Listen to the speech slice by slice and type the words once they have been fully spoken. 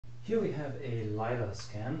Here we have a LiDAR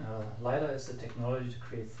scan. LiDAR is the technology to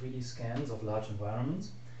create 3D scans of large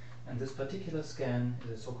environments. And this particular scan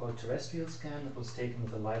is a so-called terrestrial scan that was taken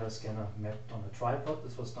with a LiDAR scanner mapped on a tripod.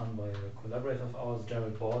 This was done by a collaborator of ours,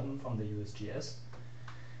 Gerald Bawden from the US GS.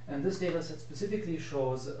 And this data set specifically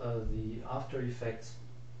shows the after effects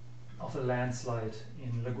of a landslide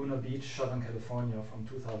in Laguna Beach, Southern California from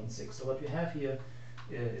 2006. So what we have here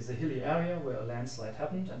is a hilly area where a landslide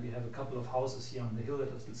happened, and we have a couple of houses here on the hill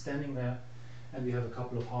that are still standing there, and we have a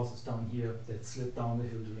couple of houses down here that slid down the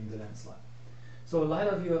hill during the landslide. So a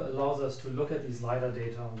LiDAR viewer allows us to look at these LiDAR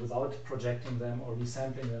data without projecting them or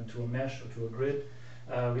resampling them to a mesh or to a grid.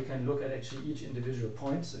 We can look at actually each individual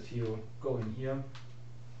point. So if you go in here,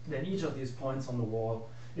 then each of these points on the wall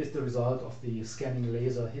is the result of the scanning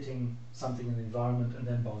laser hitting something in the environment and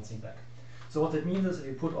then bouncing back. So what that means is if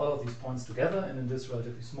you put all of these points together, and in this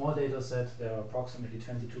relatively small data set, there are approximately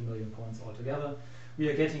 22 million points altogether, we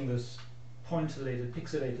are getting this point-related,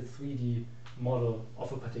 pixelated 3D model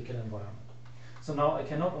of a particular environment. So now I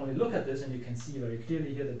can not only look at this, and you can see very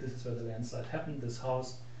clearly here that this is where the landslide happened. This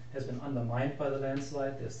house has been undermined by the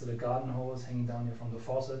landslide. There's still a garden hose hanging down here from the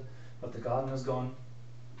faucet, but the garden is gone.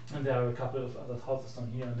 And there are a couple of other houses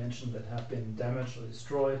down here I mentioned that have been damaged or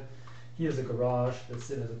destroyed. Here's a garage that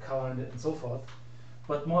still has a car in it, and so forth.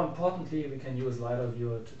 But more importantly, we can use LiDAR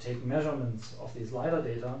Viewer to take measurements of these LiDAR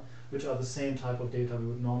data, which are the same type of data we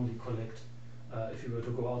would normally collect if you were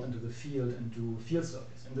to go out into the field and do field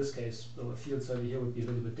surveys. In this case, though, a field survey here would be a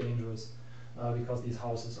little bit dangerous because these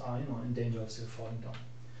houses are in danger of still falling down.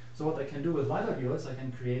 So what I can do with LiDAR viewers, I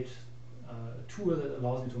can create a tool that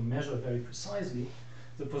allows me to measure very precisely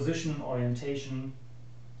the position, orientation,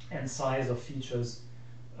 and size of features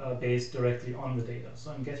based directly on the data. So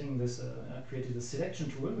I'm getting this, I created a selection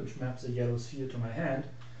tool which maps a yellow sphere to my hand.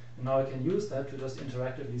 And now I can use that to just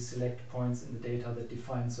interactively select points in the data that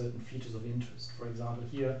define certain features of interest. For example,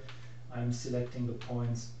 here I'm selecting the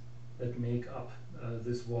points that make up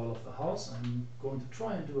this wall of the house. I'm going to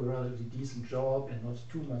try and do a relatively decent job in not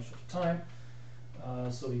too much of time,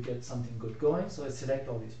 so we get something good going. So I select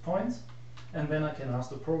all these points, and then I can ask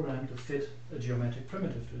the program to fit a geometric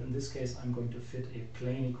primitive to it. In this case, I'm going to fit a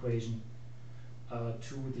plane equation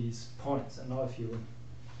to these points. And now if you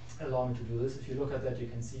allow me to do this, if you look at that, you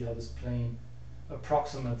can see how this plane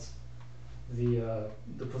approximates the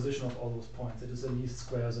position of all those points. It is a least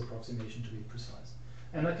squares approximation, to be precise.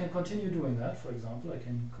 And I can continue doing that. For example, I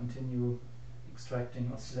can continue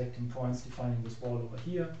extracting or selecting points, defining this wall over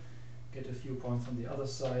here, get a few points on the other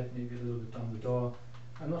side, maybe a little bit down the door.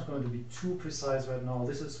 I'm not going to be too precise right now.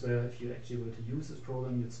 This is where, if you actually were to use this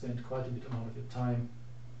program, you'd spend quite a bit amount of your time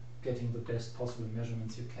getting the best possible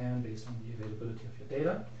measurements you can based on the availability of your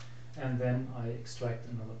data. And then I extract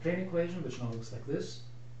another plane equation, which now looks like this.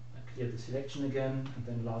 I clear the selection again, and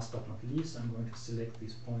then last but not least, I'm going to select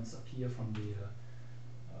these points up here from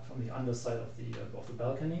the underside of the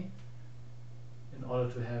balcony. In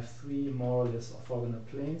order to have three more or less orthogonal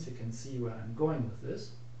planes, you can see where I'm going with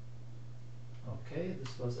this. Okay,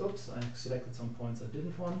 this was, oops, I selected some points I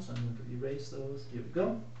didn't want, so I'm going to erase those. Here we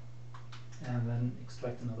go. And then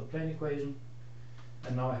extract another plane equation.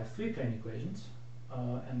 And now I have three plane equations.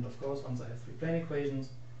 And of course, once I have three plane equations,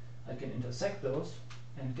 I can intersect those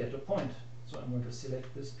and get a point. So I'm going to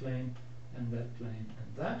select this plane and that plane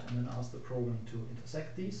and that, and then ask the program to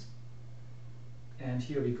intersect these. And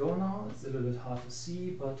here we go now. It's a little bit hard to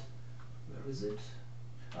see, but where is it?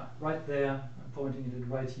 Right there. I'm pointing at it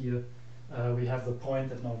right here. We have the point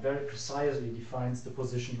that now very precisely defines the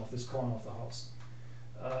position of this corner of the house.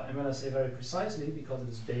 And when I say very precisely, because it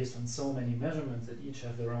is based on so many measurements that each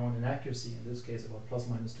have their own inaccuracy, in this case about plus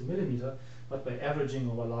minus 2 millimeter, but by averaging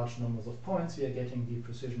over large numbers of points, we are getting the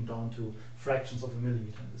precision down to fractions of a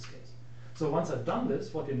millimeter in this case. So once I've done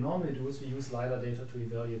this, what we normally do is we use LiDAR data to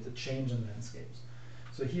evaluate the change in landscapes.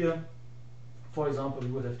 So here, for example,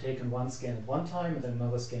 we would have taken one scan at one time and then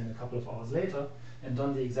another scan a couple of hours later and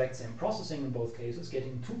done the exact same processing in both cases,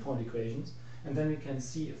 getting 2-point equations, and then we can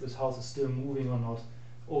see if this house is still moving or not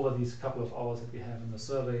over these couple of hours that we have in the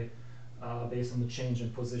survey based on the change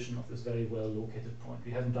in position of this very well located point.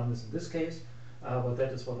 We haven't done this in this case, but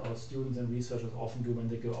that is what our students and researchers often do when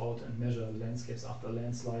they go out and measure landscapes after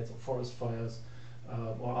landslides or forest fires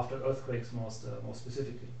or after earthquakes most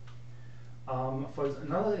specifically. For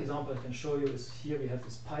another example I can show you is here we have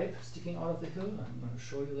this pipe sticking out of the hill. I'm going to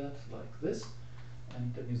show you that like this.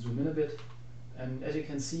 And let me zoom in a bit. And as you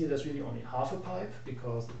can see, there's really only half a pipe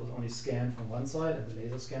because it was only scanned from one side, and the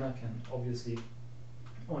laser scanner can obviously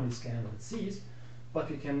only scan what it sees. But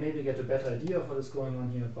we can maybe get a better idea of what is going on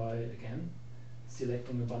here by, again,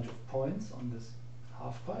 selecting a bunch of points on this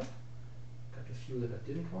half pipe. Cut a few that I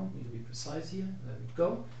didn't want. Need to be precise here. There we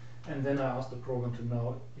go. And then I asked the program to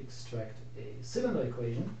now extract a cylinder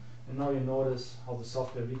equation. And now you notice how the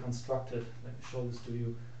software reconstructed, let me show this to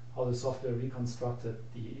you, how the software reconstructed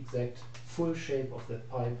the exact full shape of that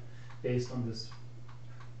pipe based on this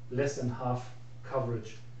less than half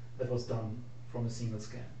coverage that was done from a single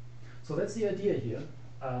scan. So that's the idea here,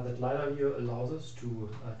 that LiDAR Viewer allows us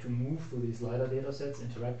to move through these LiDAR data sets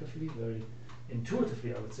interactively, very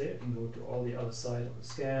intuitively I would say. I can go to all the other side of the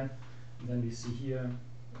scan, and then we see here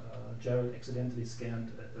Gerald accidentally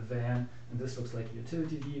scanned a van, and this looks like a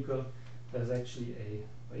utility vehicle. There's actually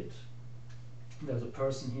there's a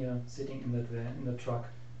person here sitting in that van, in the truck,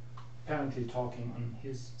 apparently talking on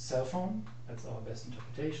his cell phone. That's our best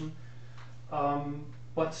interpretation.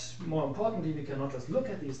 But more importantly, we can not just look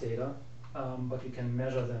at these data, but we can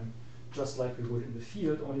measure them just like we would in the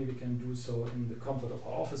field, only we can do so in the comfort of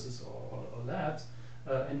our offices or labs,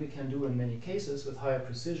 and we can do in many cases with higher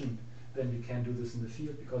precision than we can do this in the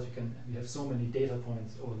field, because we have so many data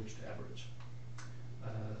points over which to average.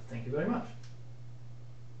 Thank you very much.